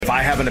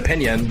I have an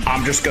opinion,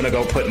 I'm just going to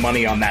go put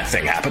money on that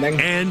thing happening.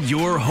 And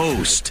your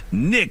host,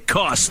 Nick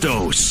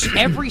Costos.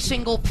 Every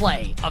single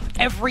play of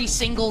every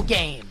single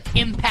game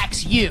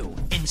impacts you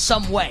in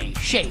some way,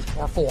 shape,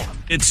 or form.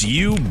 It's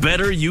You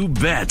Better You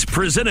Bet,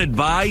 presented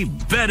by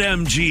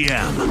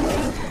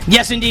BetMGM.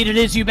 Yes, indeed, it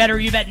is You Better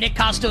You Bet. Nick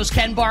Costos,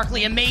 Ken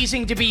Barkley,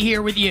 amazing to be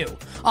here with you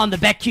on the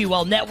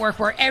BetQL Network,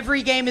 where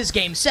every game is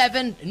Game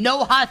 7.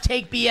 No hot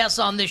take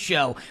BS on this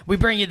show. We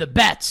bring you the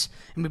bets,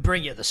 and we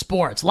bring you the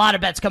sports. A lot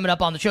of bets coming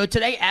up on the show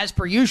today, as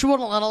per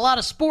usual, and a lot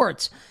of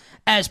sports,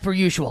 as per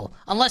usual,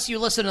 unless you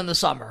listen in the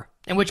summer,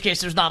 in which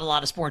case there's not a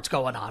lot of sports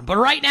going on. But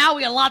right now,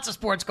 we got lots of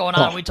sports going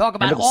on. We talk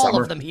about all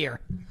of them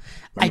here.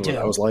 I do.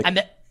 I was like,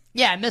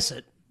 I miss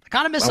it. I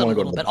kind of miss it a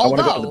little bit. I want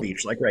to go to the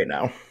beach, like right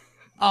now.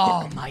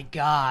 Oh, my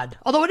God.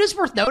 Although it is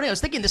worth noting, I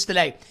was thinking this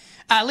today,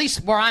 at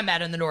least where I'm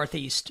at in the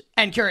Northeast,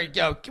 and curious,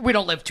 we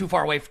don't live too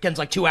far away. Ken's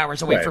like 2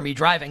 hours away from me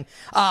driving.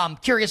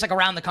 Curious, like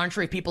around the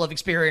country, people have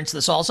experienced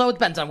this also. It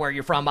depends on where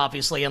you're from,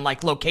 obviously, and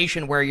like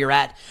location where you're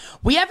at.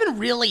 We haven't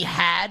really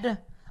had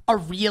a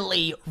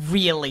really,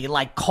 really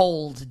like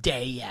cold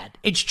day yet.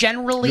 It's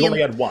generally we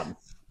only had one.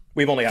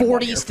 We've only had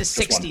 40s to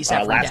 60s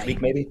every last day.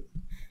 week, maybe.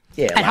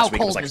 Yeah, and how last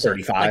week cold it was like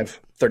was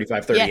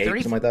 35, 38,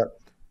 30, something like that.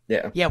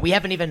 Yeah, we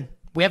haven't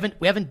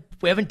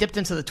dipped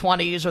into the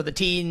 20s or the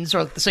teens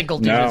or the single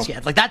digits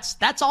yet. Like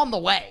that's on the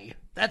way.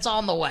 That's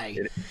on the way.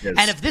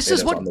 And if this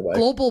is what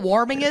global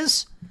warming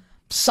is,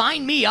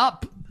 sign me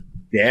up.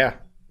 Yeah.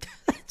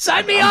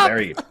 Sign me up.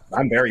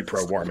 I'm very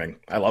pro warming.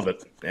 I love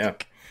it. Yeah.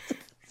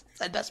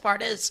 The best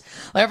part is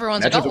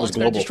everyone's like, it's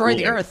going to destroy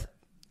the earth.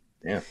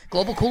 Yeah.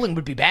 Global cooling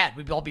would be bad.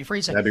 We'd all be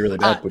freezing. That'd be really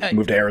bad. We'd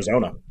move to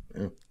Arizona.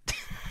 Yeah.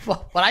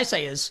 Well, what I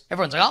say is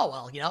everyone's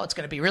like, it's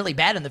going to be really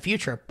bad in the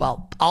future.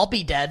 Well, I'll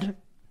be dead.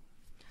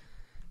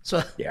 So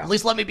at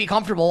least let me be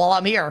comfortable while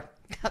I'm here.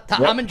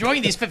 I'm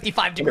enjoying these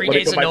 55-degree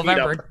days in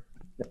November.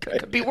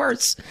 Could be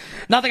worse.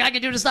 Nothing I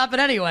can do to stop it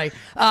anyway.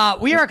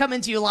 We are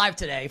coming to you live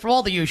today from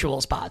all the usual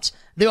spots.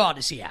 The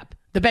Odyssey app,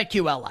 the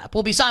BetQL app.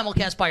 We'll be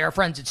simulcast by our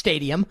friends at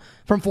Stadium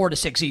from 4 to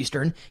 6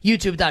 Eastern,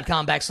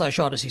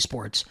 youtube.com/Odyssey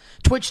Sports,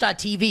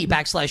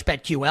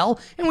 twitch.tv/BetQL,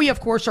 and we,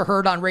 of course, are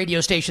heard on radio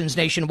stations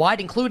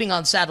nationwide, including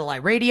on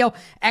satellite radio,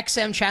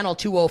 XM Channel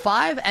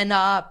 205, and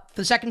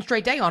the second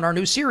straight day on our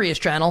new Sirius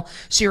Channel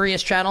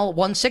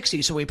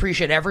 160. So we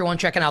appreciate everyone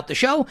checking out the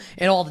show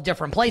in all the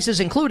different places,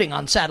 including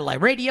on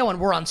satellite radio, and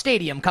we're on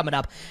Stadium coming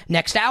up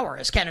next hour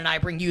as Ken and I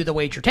bring you the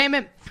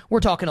Wagertainment.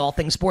 We're talking all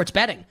things sports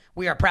betting.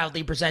 We are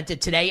proudly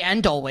presented today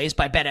and always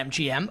by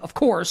BetMGM, of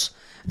course,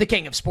 the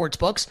king of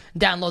sportsbooks.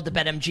 Download the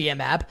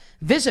BetMGM app,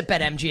 visit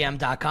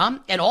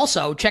BetMGM.com, and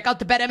also check out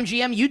the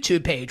BetMGM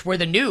YouTube page where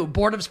the new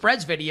Board of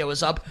Spreads video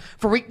is up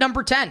for week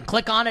number 10.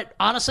 Click on it.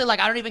 Honestly,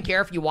 I don't even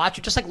care if you watch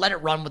it. Just let it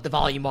run with the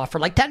volume off for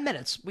 10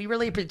 minutes.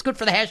 It's good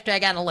for the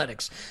hashtag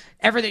analytics.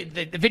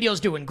 Everything, the video's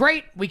doing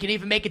great. We can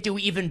even make it do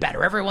even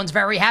better. Everyone's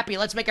very happy.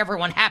 Let's make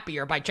everyone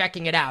happier by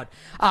checking it out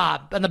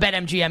on the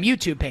BetMGM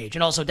YouTube page,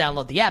 and also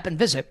download the app and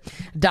visit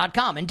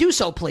 .com. And do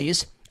so,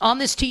 please, on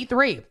this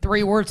T3.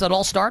 3 words that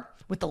all start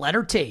with the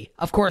letter T.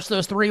 Of course,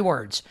 those 3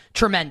 words.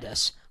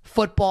 Tremendous.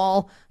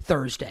 Football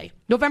Thursday,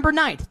 November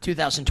 9th,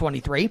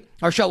 2023.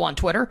 Our show on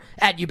Twitter,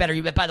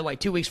 @YouBetterYouBet. By the way,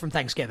 2 weeks from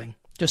Thanksgiving.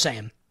 Just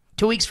saying.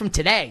 2 weeks from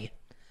today,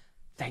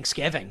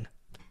 Thanksgiving.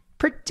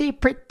 Pretty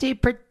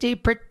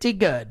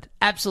good.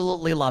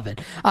 Absolutely love it.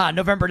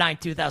 November 9th,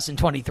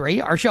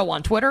 2023. Our show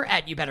on Twitter,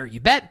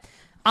 @YouBetterYouBet.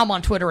 I'm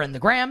on Twitter and the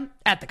gram,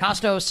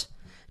 @TheCostos.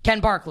 Ken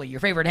Barkley, your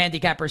favorite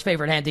handicapper's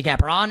favorite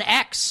handicapper on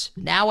X,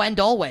 now and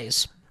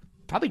always.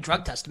 Probably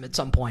drug test him at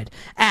some point.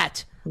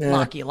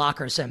 @Lockie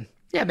Lockerson.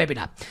 Yeah, maybe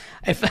not.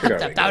 I would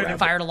have been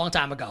fired a long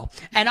time ago.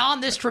 And on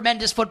this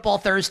tremendous Football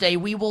Thursday,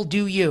 we will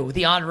do you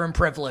the honor and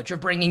privilege of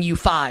bringing you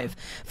 5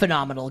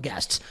 phenomenal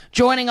guests.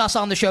 Joining us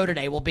on the show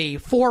today will be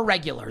 4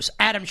 regulars.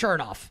 Adam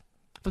Chernoff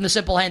from the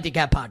Simple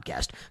Handicap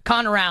Podcast,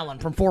 Connor Allen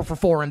from 4 for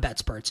 4 and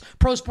BetSperts,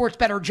 pro sports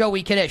bettor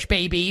Joey Kadish,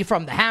 baby,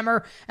 from The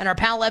Hammer, and our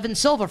pal Evan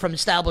Silva from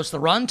Establish the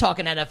Run,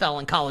 talking NFL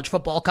and college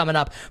football coming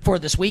up for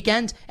this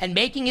weekend, and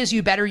making his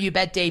You Better You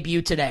Bet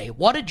debut today.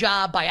 What a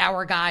job by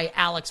our guy,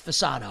 Alex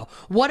Fasano.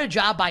 What a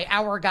job by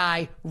our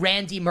guy,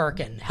 Randy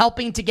Merkin,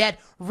 helping to get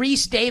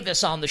Reese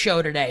Davis on the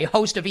show today,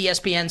 host of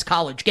ESPN's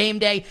College Game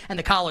Day and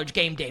the College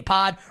Game Day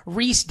Pod.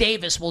 Reese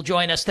Davis will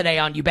join us today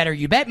on You Better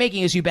You Bet,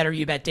 making his You Better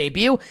You Bet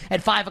debut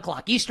at 5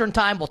 o'clock Eastern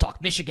Time. We'll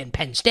talk Michigan,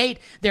 Penn State.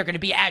 They're going to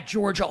be at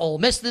Georgia, Ole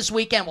Miss this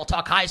weekend. We'll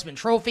talk Heisman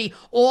Trophy.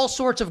 All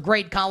sorts of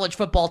great college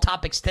football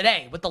topics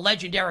today with the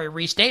legendary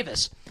Reese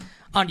Davis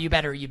on You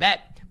Better You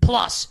Bet.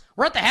 Plus,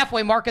 we're at the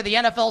halfway mark of the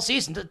NFL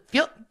season.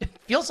 It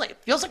feels like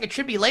it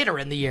should be later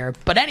in the year.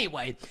 But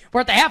anyway,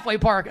 we're at the halfway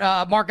mark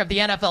of the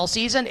NFL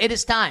season. It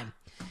is time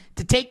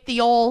to take the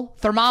old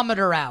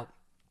thermometer out,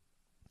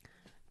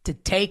 to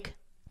take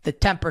the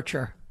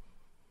temperature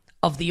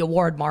of the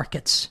award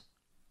markets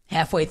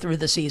halfway through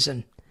the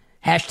season.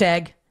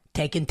 Hashtag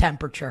taking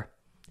temperature.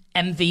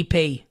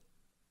 MVP,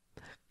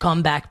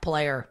 comeback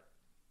player,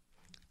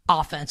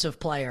 offensive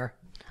player.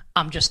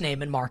 I'm just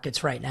naming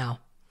markets right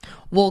now.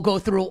 We'll go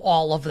through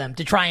all of them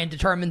to try and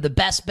determine the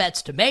best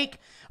bets to make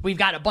We've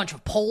got a bunch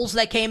of polls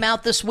that came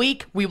out this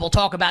week. We will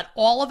talk about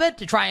all of it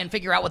to try and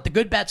figure out what the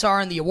good bets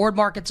are in the award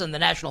markets in the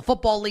National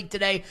Football League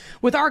today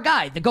with our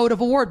guy, the GOAT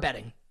of award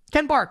betting,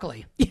 Ken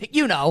Barkley.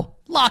 You know,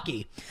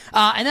 Lockie.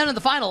 And then in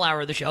the final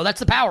hour of the show, that's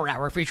the Power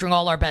Hour, featuring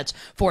all our bets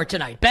for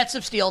tonight. Bets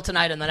of Steel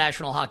tonight in the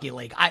National Hockey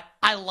League.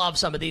 I love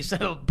some of these.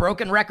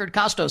 Broken record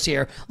Costos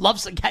here.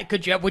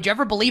 Would you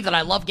ever believe that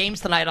I love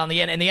games tonight in the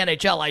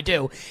NHL? I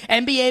do.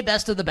 NBA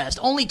best of the best.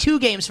 Only 2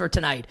 games for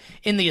tonight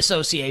in the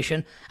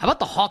association. How about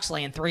the Hawks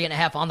laying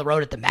 3.5 on the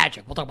road at the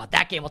Magic? We'll talk about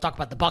that game. We'll talk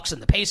about the Bucks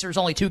and the Pacers.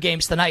 Only 2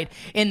 games tonight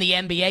in the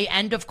NBA.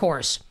 And, of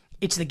course,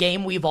 it's the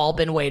game we've all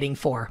been waiting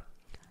for.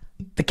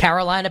 The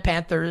Carolina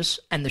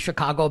Panthers and the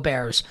Chicago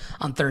Bears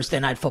on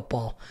Thursday Night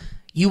Football.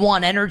 You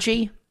want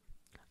energy?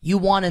 You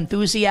want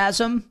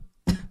enthusiasm?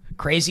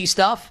 Crazy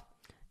stuff?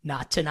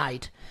 Not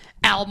tonight.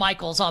 Al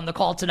Michaels on the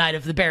call tonight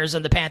of the Bears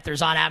and the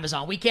Panthers on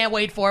Amazon. We can't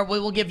wait for it. We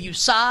will give you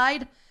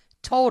side,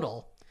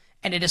 total,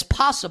 and it is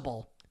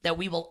possible that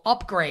we will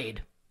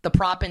upgrade the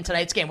prop in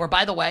tonight's game, where,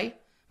 by the way,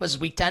 was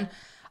week 10.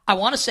 I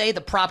want to say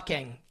the prop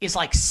king is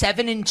like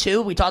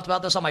 7-2. We talked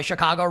about this on my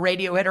Chicago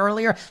radio hit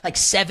earlier, like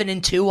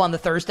 7-2 on the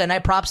Thursday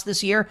night props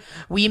this year.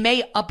 We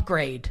may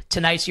upgrade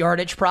tonight's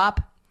yardage prop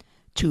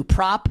to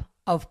prop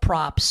of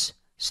props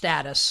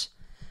status.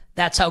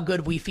 That's how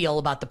good we feel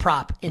about the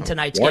prop in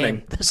tonight's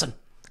game. Listen,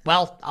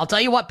 well, I'll tell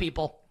you what,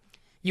 people.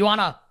 You want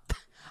to...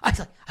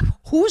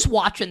 Who's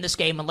watching this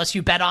game unless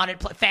you bet on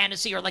it,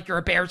 fantasy, or like you're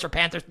a Bears or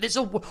Panthers? This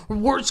is the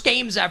worst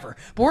games ever.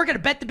 But we're going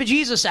to bet the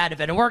bejesus out of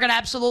it, and we're going to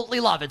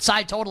absolutely love it.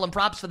 Side total and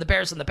props for the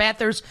Bears and the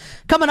Panthers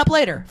coming up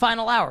later.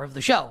 Final hour of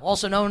the show,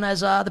 also known as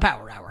the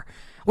Power Hour.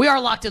 We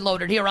are locked and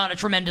loaded here on a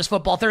tremendous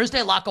Football Thursday.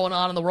 A lot going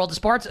on in the world of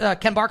sports.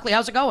 Ken Barkley,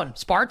 how's it going?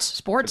 Sports?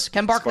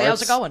 Ken Barkley,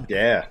 how's it going?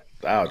 Yeah.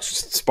 Oh, it's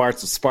just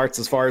Sparts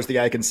as far as the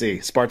eye can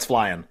see. Sparts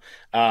flying.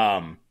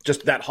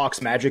 Just that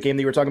Hawks Magic game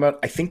that you were talking about,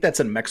 I think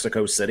that's in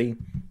Mexico City.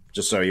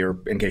 Just so you're,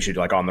 in case you're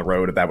like on the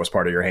road, if that was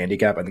part of your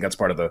handicap, I think that's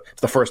part of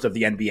the first of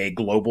the NBA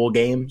global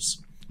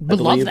games. Would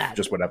love that.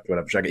 Just would have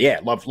to check it. Yeah,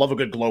 love a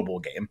good global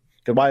game.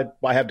 Because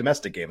why have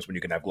domestic games when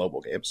you can have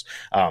global games?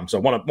 So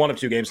one of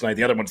 2 games tonight.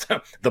 The other one's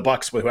the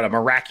Bucks, who had a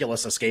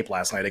miraculous escape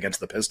last night against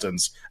the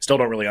Pistons. Still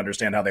don't really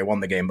understand how they won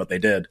the game, but they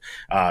did.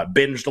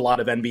 Binged a lot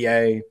of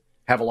NBA.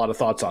 Have a lot of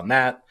thoughts on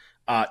that.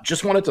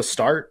 Just wanted to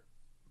start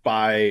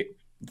by,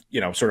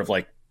 sort of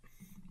like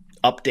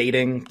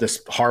updating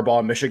this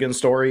Harbaugh Michigan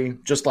story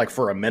just like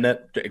for a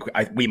minute.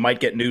 We might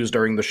get news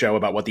during the show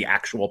about what the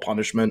actual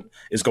punishment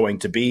is going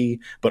to be,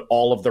 but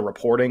all of the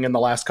reporting in the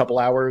last couple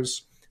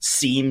hours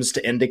seems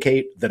to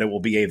indicate that it will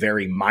be a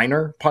very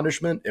minor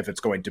punishment if it's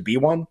going to be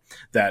one.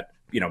 That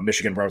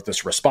Michigan wrote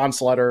this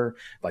response letter,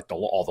 like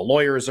all the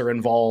lawyers are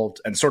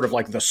involved, and sort of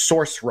like the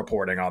source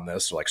reporting on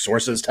this, like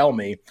sources tell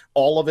me,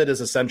 all of it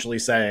is essentially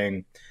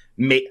saying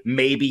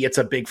maybe it's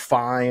a big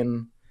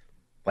fine,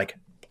 like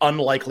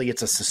unlikely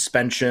it's a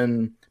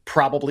suspension,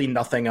 probably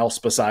nothing else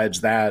besides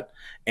that.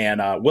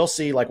 And we'll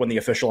see, like when the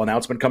official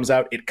announcement comes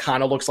out, it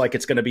kind of looks like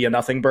it's going to be a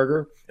nothing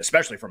burger,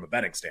 especially from a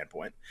betting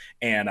standpoint.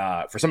 And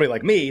for somebody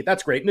like me,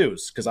 that's great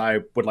news because I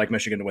would like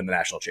Michigan to win the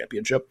national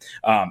championship.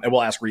 And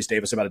we'll ask Reese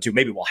Davis about it too.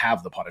 Maybe we'll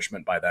have the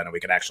punishment by then and we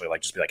can actually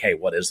like just be like, hey,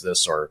 what is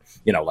this? Or,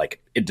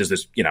 does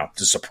this,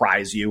 does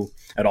surprise you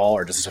at all?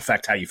 Or does this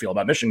affect how you feel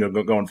about Michigan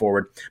going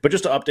forward? But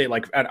just to update,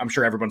 like I'm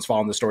sure everyone's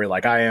following the story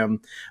like I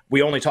am.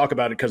 We only talk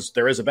about it because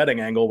there is a betting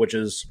angle, which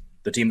is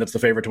the team that's the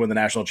favorite to win the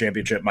national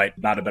championship might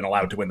not have been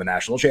allowed to win the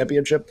national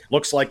championship.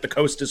 Looks like the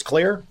coast is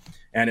clear,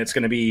 and it's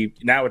going to be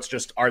now. It's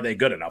just, are they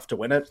good enough to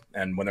win it?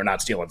 And when they're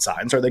not stealing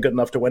signs, are they good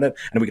enough to win it?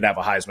 And we could have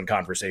a Heisman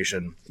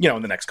conversation,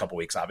 in the next couple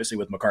weeks, obviously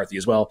with McCarthy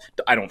as well.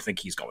 I don't think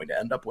he's going to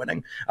end up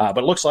winning, but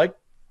it looks like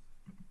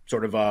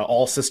sort of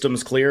all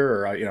systems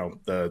clear, or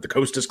the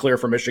coast is clear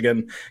for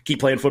Michigan. Keep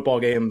playing football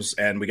games,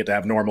 and we get to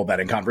have normal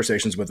betting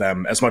conversations with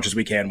them as much as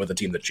we can with a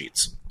team that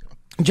cheats.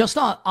 Just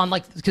on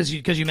like, because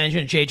you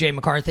mentioned J.J.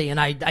 McCarthy, and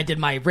I did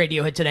my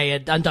radio hit today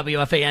on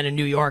WFAN in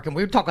New York, and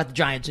we talk about the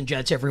Giants and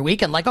Jets every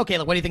week, and like, okay,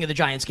 like, what do you think of the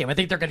Giants game? I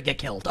think they're going to get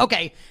killed.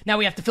 Okay, now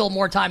we have to fill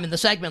more time in the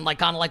segment, like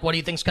kind of like, what do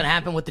you think's going to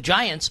happen with the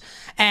Giants?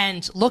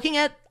 And looking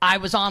at, I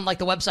was on like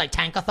the website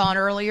Tankathon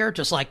earlier,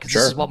 just like, This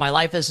is what my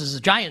life is as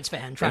a Giants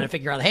fan, trying to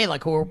figure out, hey,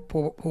 like, who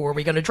are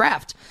we going to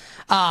draft?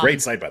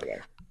 Great site, by the way.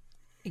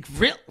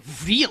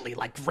 Really,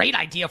 like, great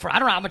idea for, I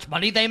don't know how much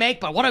money they make,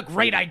 but what a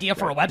great idea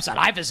for a website.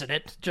 I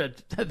visited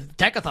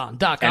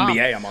Decathon.com.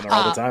 NBA, I'm on there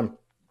all the time.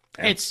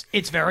 Yeah.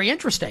 It's very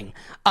interesting.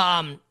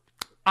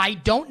 I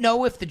don't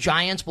know if the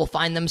Giants will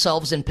find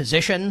themselves in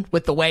position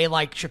with the way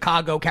like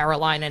Chicago,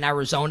 Carolina, and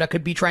Arizona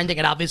could be trending.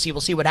 And obviously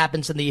we'll see what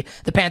happens in the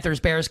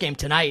Panthers-Bears game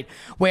tonight,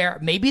 where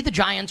maybe the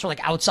Giants are like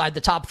outside the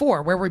top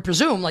 4, where we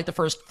presume like the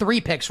first 3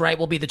 picks, right,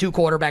 will be the 2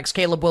 quarterbacks,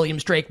 Caleb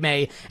Williams, Drake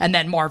May, and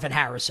then Marvin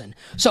Harrison.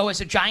 So as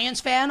a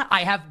Giants fan,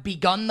 I have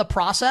begun the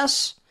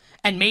process.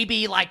 And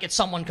maybe, like, it's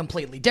someone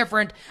completely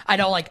different. I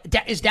know, like,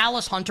 is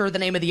Dallas Hunter the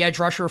name of the edge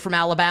rusher from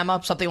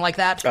Alabama? Something like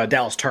that?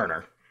 Dallas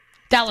Turner.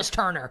 Dallas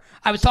Turner.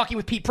 I was talking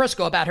with Pete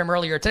Prisco about him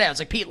earlier today. I was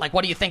like, Pete, like,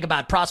 what do you think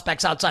about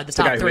prospects outside the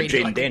top 3?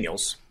 Jaden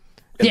Daniels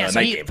in the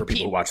night game for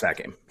people who watch that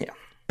game. Yeah.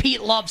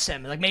 Pete loves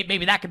him. Like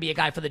maybe that could be a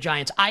guy for the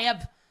Giants. I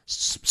have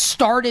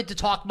started to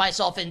talk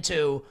myself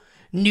into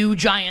new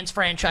Giants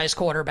franchise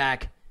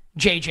quarterback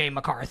JJ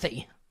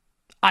McCarthy.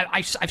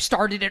 I've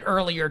started it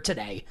earlier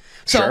today,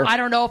 so sure. I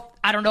don't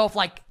know if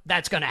like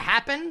that's going to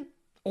happen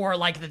or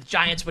like the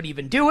Giants would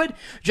even do it.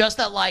 Just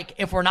that like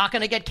if we're not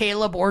going to get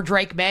Caleb or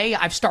Drake May,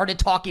 I've started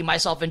talking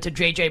myself into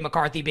JJ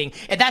McCarthy being,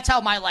 and that's how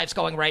my life's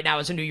going right now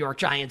as a New York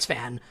Giants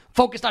fan,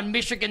 focused on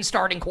Michigan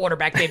starting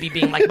quarterback maybe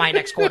being like my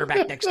next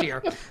quarterback next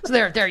year. So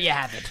there you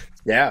have it.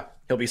 Yeah,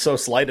 he'll be so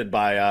slighted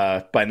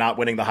by not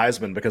winning the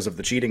Heisman because of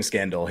the cheating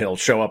scandal. He'll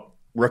show up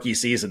rookie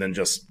season and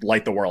just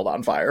light the world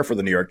on fire for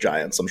the New York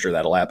Giants. I'm sure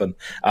that'll happen.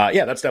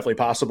 Yeah, that's definitely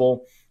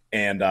possible.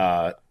 And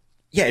yeah,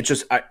 it's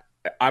just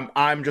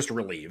I'm just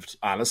relieved,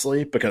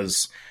 honestly,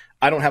 because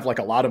I don't have like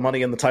a lot of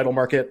money in the title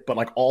market, but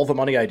like all the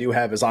money I do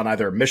have is on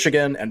either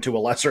Michigan and to a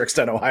lesser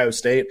extent Ohio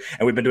State.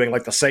 And we've been doing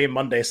like the same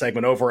Monday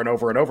segment over and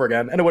over and over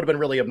again. And it would have been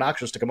really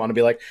obnoxious to come on and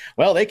be like,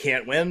 well, they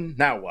can't win.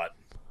 Now what?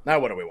 Now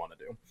what do we want to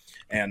do?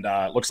 And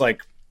it looks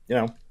like,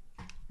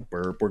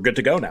 we're good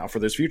to go now for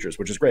those futures,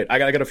 which is great. I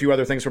got a few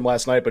other things from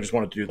last night, but just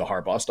wanted to do the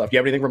Harbaugh stuff. Do you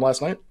have anything from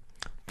last night?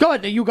 Go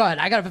ahead. You go ahead.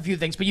 I got a few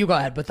things, but you go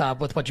ahead with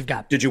what you've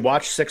got. Did you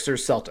watch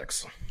Sixers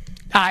Celtics?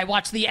 I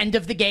watched the end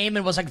of the game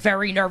and was like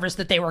very nervous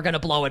that they were going to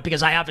blow it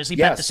because I obviously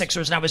bet the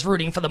Sixers and I was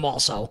rooting for them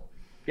also.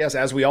 Yes,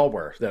 as we all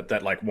were,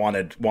 that like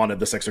wanted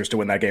the Sixers to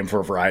win that game for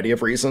a variety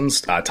of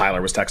reasons.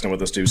 Tyler was texting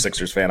with us too,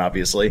 Sixers fan,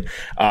 obviously.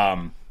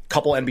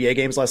 Couple NBA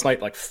games last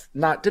night, like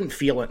not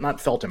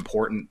felt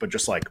important, but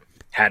just like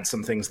had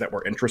some things that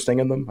were interesting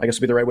in them, I guess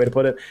would be the right way to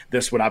put it.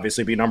 This would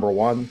obviously be number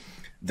one.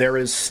 There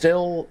is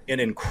still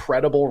an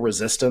incredible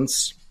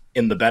resistance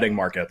in the betting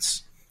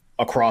markets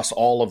across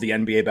all of the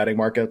NBA betting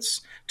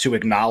markets to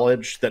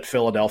acknowledge that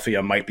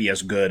Philadelphia might be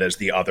as good as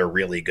the other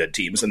really good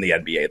teams in the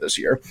NBA this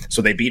year.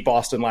 So they beat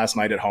Boston last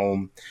night at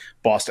home.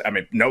 Boston, I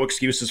mean, no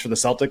excuses for the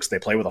Celtics. They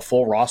play with a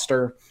full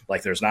roster.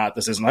 Like this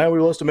isn't, we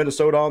lost to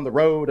Minnesota on the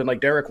road and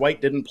like Derek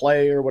White didn't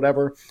play or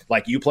whatever.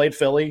 Like you played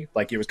Philly.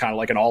 Like it was kind of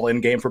like an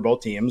all-in game for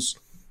both teams.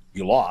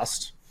 You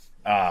lost.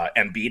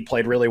 Embiid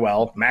played really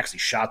well. Maxey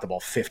shot the ball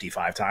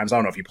 55 times. I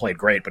don't know if he played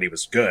great, but he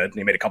was good. And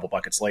he made a couple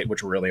buckets late,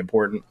 which were really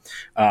important.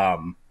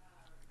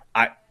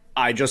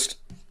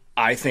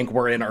 I think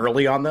we're in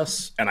early on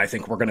this, and I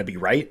think we're going to be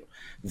right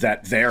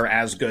that they're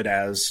as good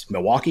as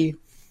Milwaukee,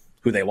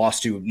 who they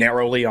lost to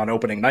narrowly on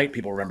opening night.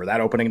 People remember that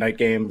opening night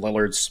game,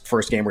 Lillard's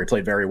first game where he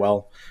played very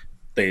well.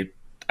 I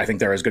think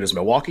they're as good as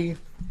Milwaukee.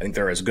 I think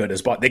they're as good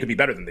as they could be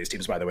better than these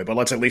teams, by the way, but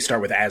let's at least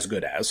start with as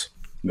good as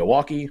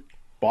Milwaukee,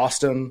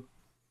 Boston,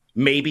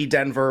 maybe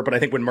Denver, but I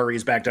think when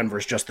Murray's back,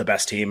 Denver's just the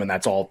best team, and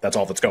that's all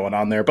that's going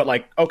on there. But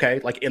like, okay,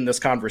 like in this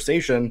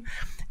conversation,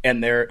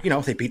 and they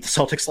beat the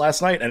Celtics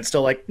last night, and it's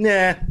still like,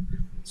 nah.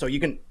 So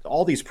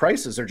all these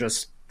prices they're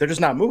just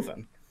not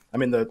moving. I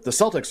mean, the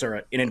Celtics are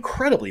an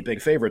incredibly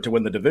big favorite to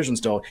win the division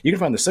still. You can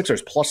find the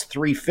Sixers plus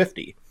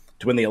 350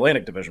 to win the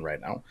Atlantic Division right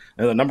now.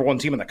 They're the number one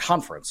team in the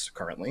conference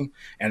currently.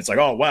 And it's like,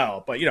 oh,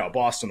 well, but,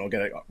 Boston will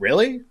get it.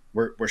 Really?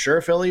 We're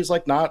sure Philly's,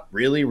 like, not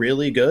really,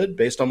 really good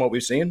based on what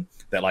we've seen?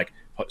 That, like,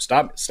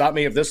 stop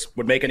me if this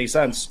would make any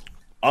sense.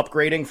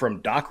 Upgrading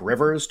from Doc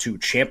Rivers to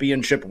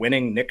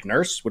championship-winning Nick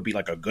Nurse would be,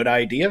 like, a good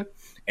idea.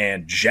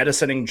 And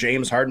jettisoning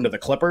James Harden to the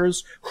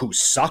Clippers, who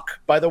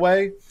suck, by the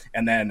way.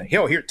 And then,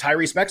 here,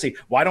 Tyrese Maxey,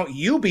 why don't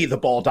you be the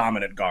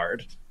ball-dominant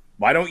guard?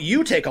 Why don't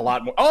you take a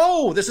lot more?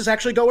 Oh, this is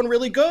actually going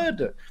really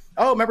good.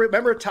 Oh,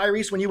 remember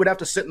Tyrese when you would have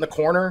to sit in the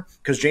corner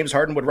because James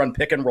Harden would run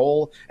pick and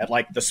roll at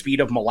like the speed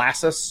of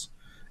molasses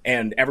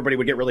and everybody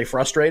would get really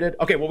frustrated?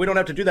 Okay, well, we don't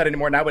have to do that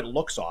anymore. Now it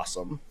looks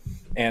awesome.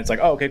 And it's like,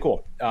 oh, okay,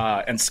 cool.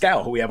 And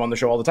Scal, who we have on the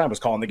show all the time, was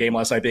calling the game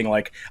last night being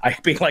like,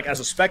 as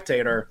a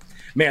spectator,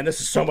 man, this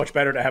is so much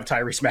better to have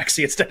Tyrese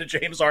Maxey instead of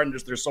James Harden.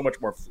 There's so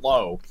much more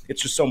flow.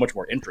 It's just so much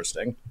more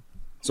interesting.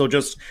 So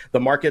just the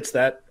markets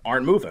that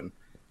aren't moving.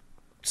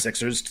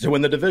 Sixers to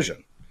win the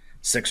division.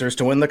 Sixers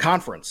to win the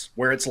conference,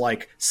 where it's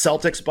like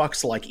Celtics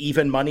Bucks like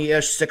even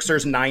money-ish,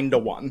 Sixers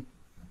 9-1.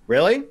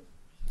 Really?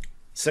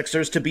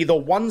 Sixers to be the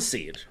 1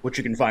 seed, which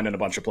you can find in a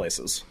bunch of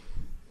places.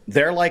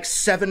 They're like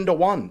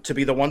 7-1 to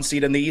be the 1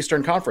 seed in the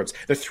Eastern Conference.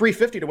 They're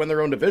 350 to win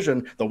their own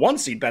division. The 1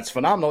 seed bet's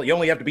phenomenal. You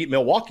only have to beat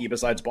Milwaukee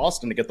besides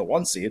Boston to get the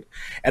 1 seed.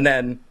 And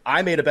then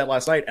I made a bet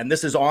last night, and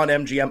this is on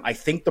MGM. I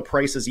think the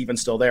price is even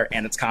still there,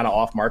 and it's kind of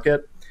off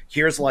market.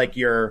 Here's like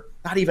your,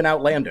 not even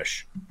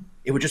outlandish.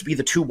 It would just be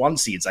the 2 1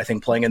 seeds, I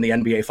think, playing in the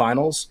NBA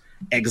Finals.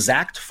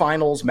 Exact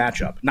finals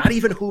matchup. Not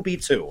even who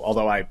beats who,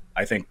 although I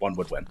think one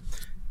would win.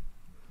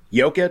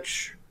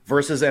 Jokic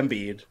versus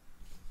Embiid.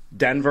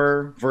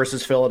 Denver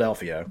versus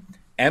Philadelphia.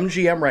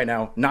 MGM right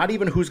now, not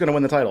even who's going to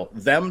win the title.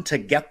 Them to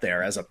get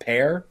there as a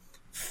pair,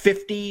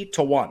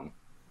 50-1.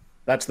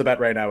 That's the bet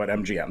right now at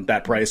MGM.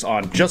 That price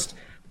on just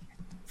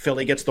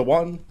Philly gets the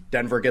 1,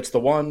 Denver gets the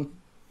 1.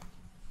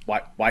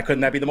 Why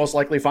couldn't that be the most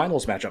likely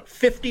finals matchup?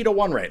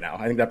 50-1 right now.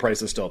 I think that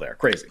price is still there.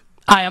 Crazy.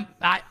 I'm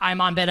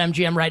on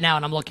BetMGM right now,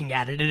 and I'm looking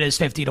at it. It is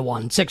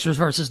 50-1. Sixers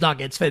versus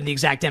Nuggets for the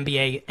exact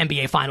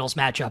NBA Finals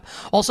matchup.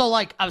 Also,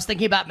 like I was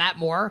thinking about Matt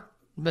Moore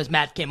As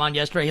Matt came on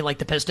yesterday, he liked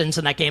the Pistons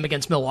in that game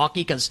against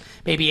Milwaukee because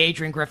maybe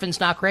Adrian Griffin's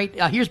not great.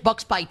 Here's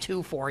Bucks by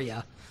 2 for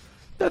you.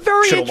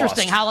 Very Should've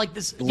interesting lost. how like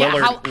this.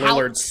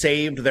 Lillard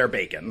saved their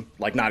bacon,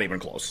 like not even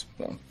close.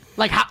 So.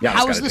 Like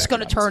how is this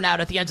going to turn out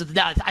at the end of the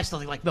day? I still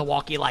think like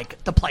Milwaukee,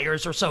 like the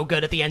players are so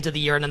good at the end of the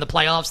year and in the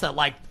playoffs that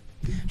like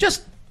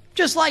just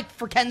like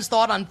for Ken's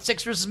thought on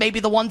Sixers is maybe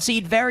the 1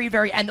 seed, very,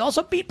 very, and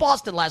also beat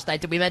Boston last night.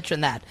 Did we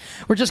mention that?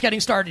 We're just getting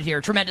started here.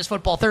 Tremendous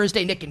Football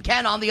Thursday. Nick and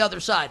Ken on the other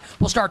side.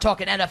 We'll start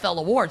talking NFL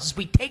awards as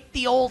we take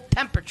the old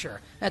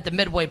temperature at the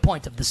midway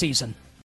point of the season.